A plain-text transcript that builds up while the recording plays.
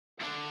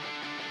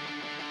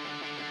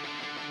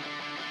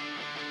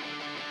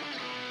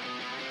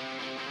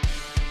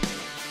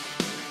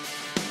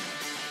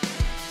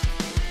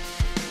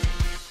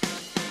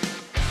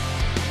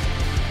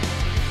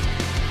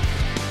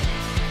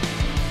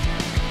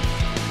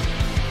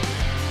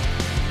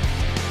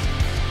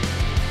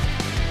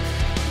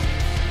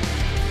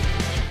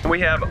we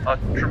have a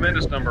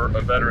tremendous number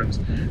of veterans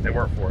that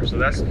work for us. So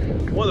that's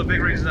one of the big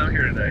reasons I'm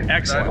here today.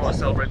 Excellent. I want to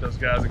celebrate those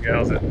guys and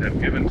gals that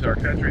have given to our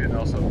country and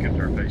also given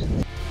to our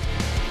patients.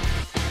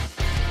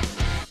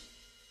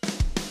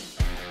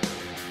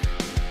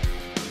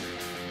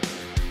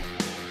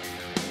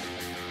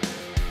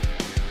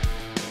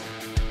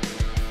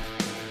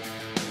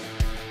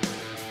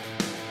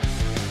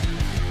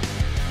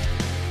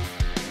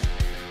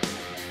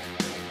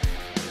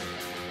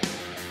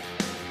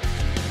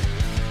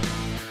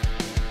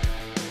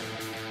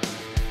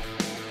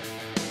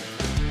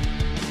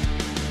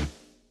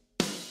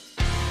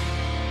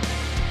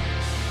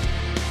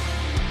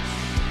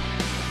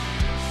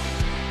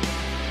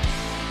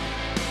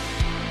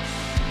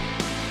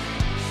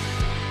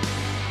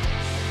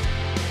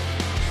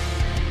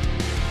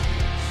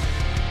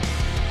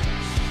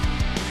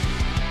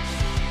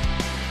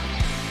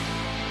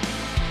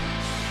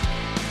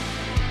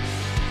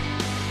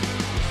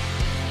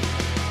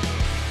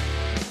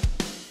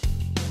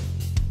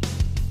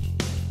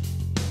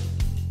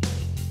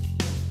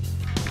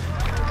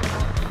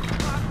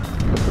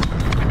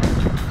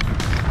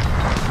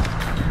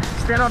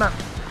 Stand on up.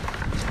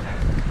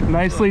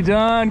 Nicely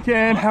done,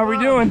 Ken. How are we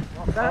doing?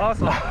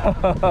 Awesome.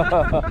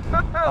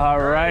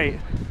 All right.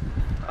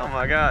 Oh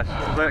my gosh,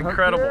 was that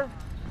incredible?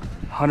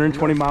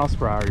 120 miles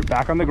per hour. You're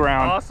back on the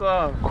ground.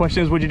 Awesome.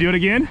 Question is, would you do it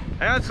again?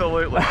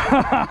 Absolutely.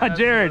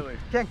 Jared.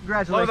 Ken, congratulations.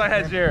 As long as I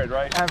had Jared,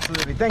 right?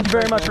 Absolutely. Thank you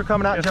very much for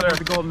coming out and jumping with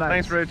the Golden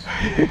Knights. Thanks,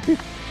 Rich.